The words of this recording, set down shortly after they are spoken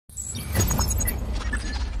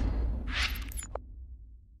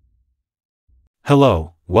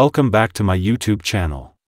Hello, welcome back to my YouTube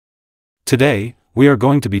channel. Today, we are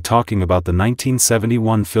going to be talking about the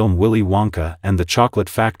 1971 film Willy Wonka and the Chocolate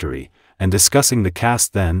Factory, and discussing the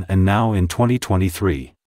cast then and now in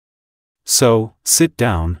 2023. So, sit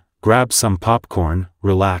down, grab some popcorn,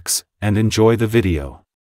 relax, and enjoy the video.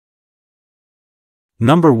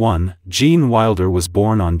 Number 1, Gene Wilder was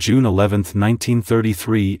born on June 11,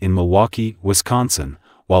 1933 in Milwaukee, Wisconsin.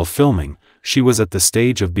 While filming, she was at the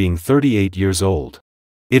stage of being 38 years old.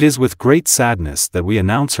 It is with great sadness that we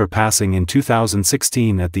announce her passing in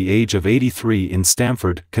 2016 at the age of 83 in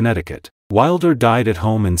Stamford, Connecticut. Wilder died at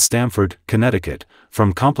home in Stamford, Connecticut,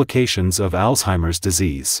 from complications of Alzheimer's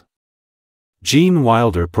disease. Gene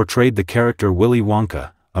Wilder portrayed the character Willy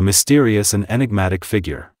Wonka, a mysterious and enigmatic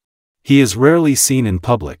figure. He is rarely seen in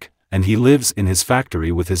public, and he lives in his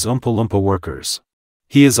factory with his Oompa Loompa workers.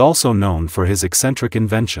 He is also known for his eccentric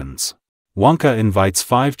inventions. Wonka invites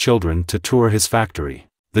 5 children to tour his factory.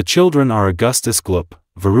 The children are Augustus Gloop,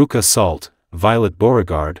 Veruca Salt, Violet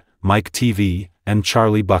Beauregard, Mike TV, and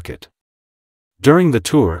Charlie Bucket. During the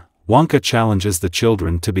tour, Wonka challenges the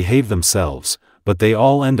children to behave themselves, but they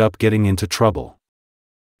all end up getting into trouble.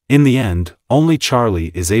 In the end, only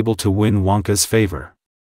Charlie is able to win Wonka's favor.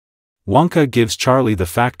 Wonka gives Charlie the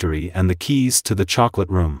factory and the keys to the chocolate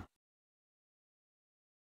room.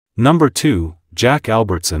 Number 2, Jack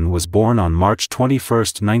Albertson was born on March 21,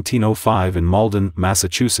 1905 in Malden,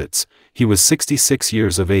 Massachusetts. He was 66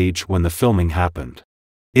 years of age when the filming happened.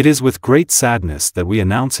 It is with great sadness that we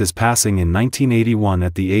announce his passing in 1981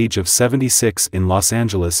 at the age of 76 in Los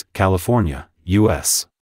Angeles, California, U.S.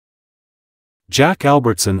 Jack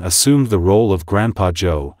Albertson assumed the role of Grandpa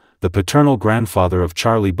Joe, the paternal grandfather of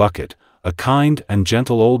Charlie Bucket, a kind and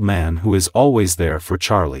gentle old man who is always there for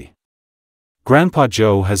Charlie. Grandpa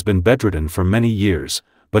Joe has been bedridden for many years,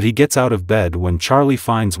 but he gets out of bed when Charlie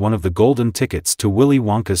finds one of the golden tickets to Willy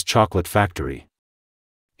Wonka's chocolate factory.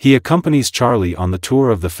 He accompanies Charlie on the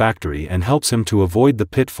tour of the factory and helps him to avoid the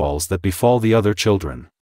pitfalls that befall the other children.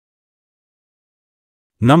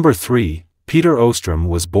 Number 3, Peter Ostrum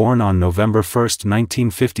was born on November 1,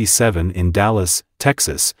 1957 in Dallas,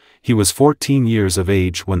 Texas. He was 14 years of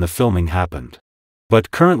age when the filming happened.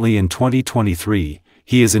 But currently in 2023,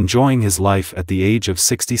 he is enjoying his life at the age of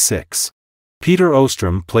 66. Peter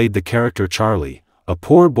Ostrum played the character Charlie, a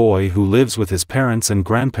poor boy who lives with his parents and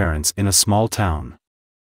grandparents in a small town.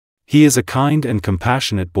 He is a kind and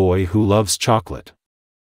compassionate boy who loves chocolate.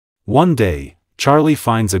 One day, Charlie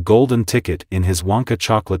finds a golden ticket in his Wonka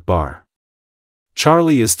chocolate bar.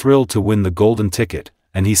 Charlie is thrilled to win the golden ticket,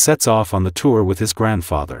 and he sets off on the tour with his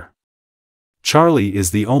grandfather. Charlie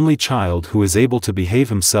is the only child who is able to behave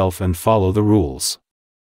himself and follow the rules.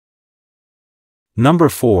 Number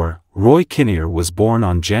 4, Roy Kinnear was born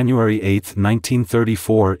on January 8,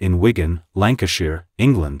 1934 in Wigan, Lancashire,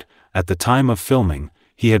 England. At the time of filming,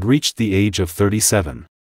 he had reached the age of 37.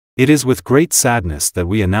 It is with great sadness that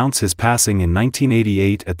we announce his passing in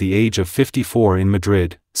 1988 at the age of 54 in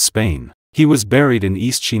Madrid, Spain. He was buried in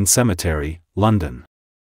Eastsheen Cemetery, London.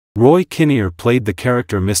 Roy Kinnear played the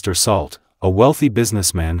character Mr. Salt, a wealthy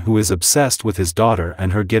businessman who is obsessed with his daughter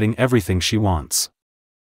and her getting everything she wants.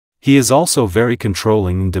 He is also very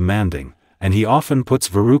controlling and demanding, and he often puts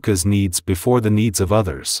Veruca's needs before the needs of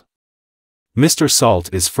others. Mr.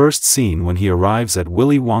 Salt is first seen when he arrives at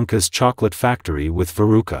Willy Wonka's chocolate factory with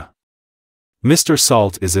Veruca. Mr.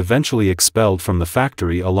 Salt is eventually expelled from the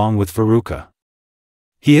factory along with Veruca.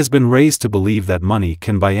 He has been raised to believe that money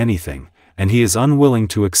can buy anything, and he is unwilling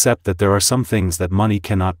to accept that there are some things that money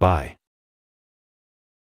cannot buy.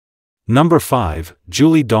 Number 5,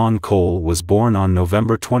 Julie Dawn Cole was born on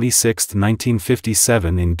November 26,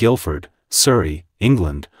 1957 in Guildford, Surrey,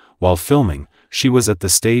 England. While filming, she was at the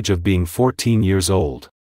stage of being 14 years old.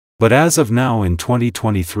 But as of now in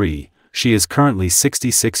 2023, she is currently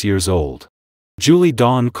 66 years old. Julie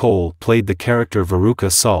Dawn Cole played the character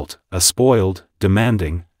Veruca Salt, a spoiled,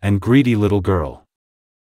 demanding, and greedy little girl.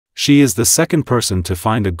 She is the second person to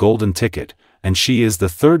find a golden ticket, and she is the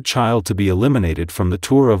third child to be eliminated from the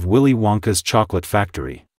tour of Willy Wonka's chocolate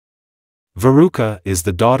factory. Veruca is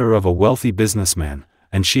the daughter of a wealthy businessman,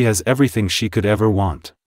 and she has everything she could ever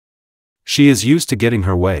want. She is used to getting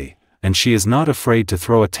her way, and she is not afraid to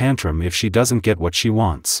throw a tantrum if she doesn't get what she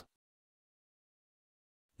wants.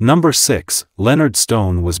 Number 6, Leonard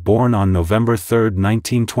Stone was born on November 3,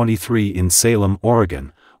 1923 in Salem,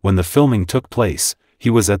 Oregon. When the filming took place, he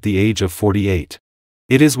was at the age of 48.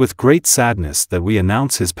 It is with great sadness that we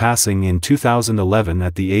announce his passing in 2011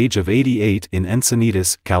 at the age of 88 in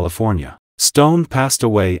Encinitas, California. Stone passed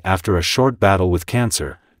away after a short battle with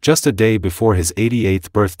cancer, just a day before his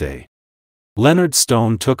 88th birthday. Leonard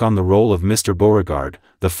Stone took on the role of Mr. Beauregard,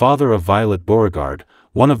 the father of Violet Beauregard,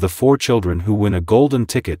 one of the 4 children who win a golden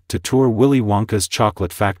ticket to tour Willy Wonka's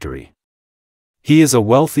chocolate factory. He is a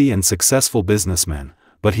wealthy and successful businessman,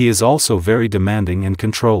 but he is also very demanding and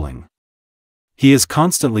controlling. He is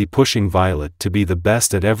constantly pushing Violet to be the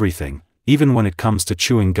best at everything, even when it comes to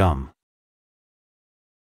chewing gum.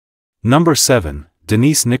 Number 7.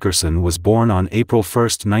 Denise Nickerson was born on April 1,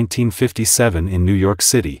 1957 in New York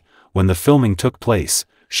City. When the filming took place,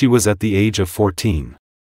 she was at the age of 14.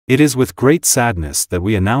 It is with great sadness that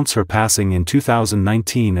we announce her passing in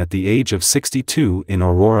 2019 at the age of 62 in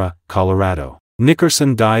Aurora, Colorado.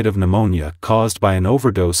 Nickerson died of pneumonia caused by an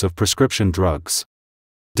overdose of prescription drugs.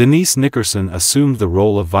 Denise Nickerson assumed the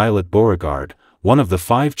role of Violet Beauregard, one of the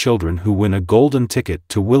 5 children who win a golden ticket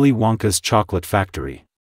to Willy Wonka's chocolate factory.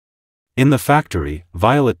 In the factory,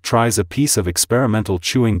 Violet tries a piece of experimental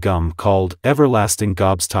chewing gum called Everlasting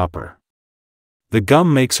Gobstopper. The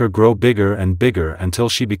gum makes her grow bigger and bigger until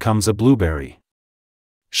she becomes a blueberry.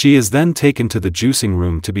 She is then taken to the juicing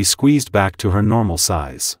room to be squeezed back to her normal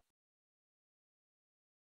size.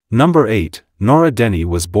 Number 8. Dodo Denney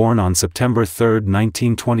was born on September 3,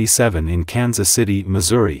 1927 in Kansas City,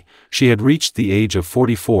 Missouri. She had reached the age of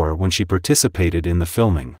 44 when she participated in the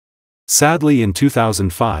filming. Sadly, in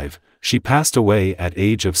 2005, she passed away at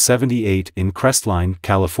age of 78 in Crestline,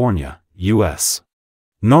 California, U.S.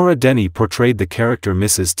 Dodo Denney portrayed the character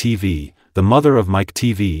Mrs. TV, the mother of Mike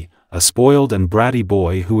TV, a spoiled and bratty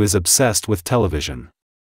boy who is obsessed with television.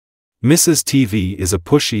 Mrs. TV is a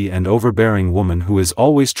pushy and overbearing woman who is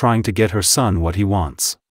always trying to get her son what he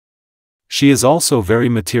wants. She is also very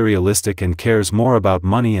materialistic and cares more about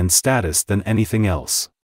money and status than anything else.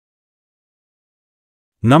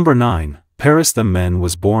 Number 9. Themmen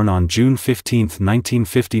was born on June 15,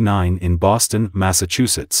 1959 in Boston,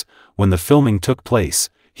 Massachusetts. When the filming took place,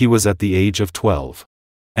 he was at the age of 12.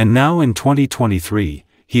 And now in 2023,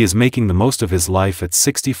 he is making the most of his life at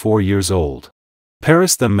 64 years old.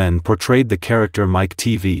 Themmen portrayed the character Mike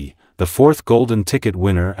TV, the 4th golden ticket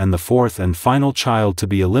winner and the 4th and final child to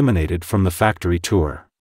be eliminated from the factory tour.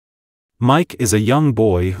 Mike is a young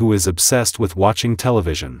boy who is obsessed with watching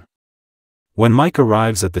television. When Mike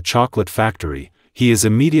arrives at the chocolate factory, he is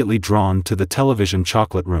immediately drawn to the television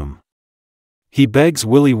chocolate room. He begs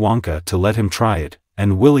Willy Wonka to let him try it,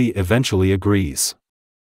 and Willy eventually agrees.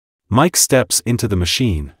 Mike steps into the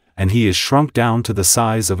machine, and he is shrunk down to the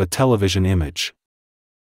size of a television image.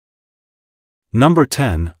 Number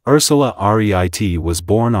 10. Ursula Reit was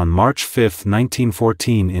born on March 5,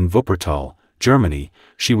 1914 in Wuppertal, Germany.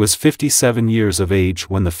 She was 57 years of age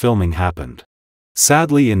when the filming happened.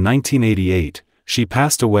 Sadly, in 1988, she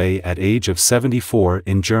passed away at age of 74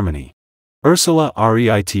 in Germany. Ursula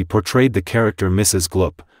Reit portrayed the character Mrs.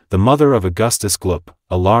 Glup, the mother of Augustus Glup,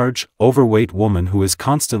 a large, overweight woman who is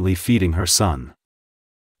constantly feeding her son.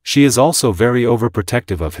 She is also very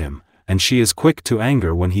overprotective of him, and she is quick to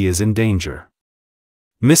anger when he is in danger.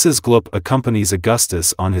 Mrs. Glup accompanies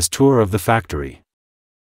Augustus on his tour of the factory.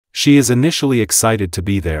 She is initially excited to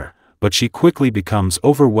be there, but she quickly becomes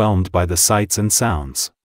overwhelmed by the sights and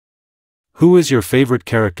sounds. Who is your favorite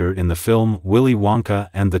character in the film Willy Wonka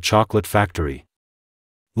and the Chocolate Factory?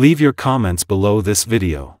 Leave your comments below this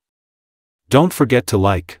video. Don't forget to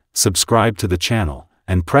like, subscribe to the channel,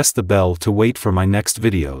 and press the bell to wait for my next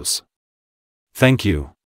videos. Thank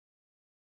you.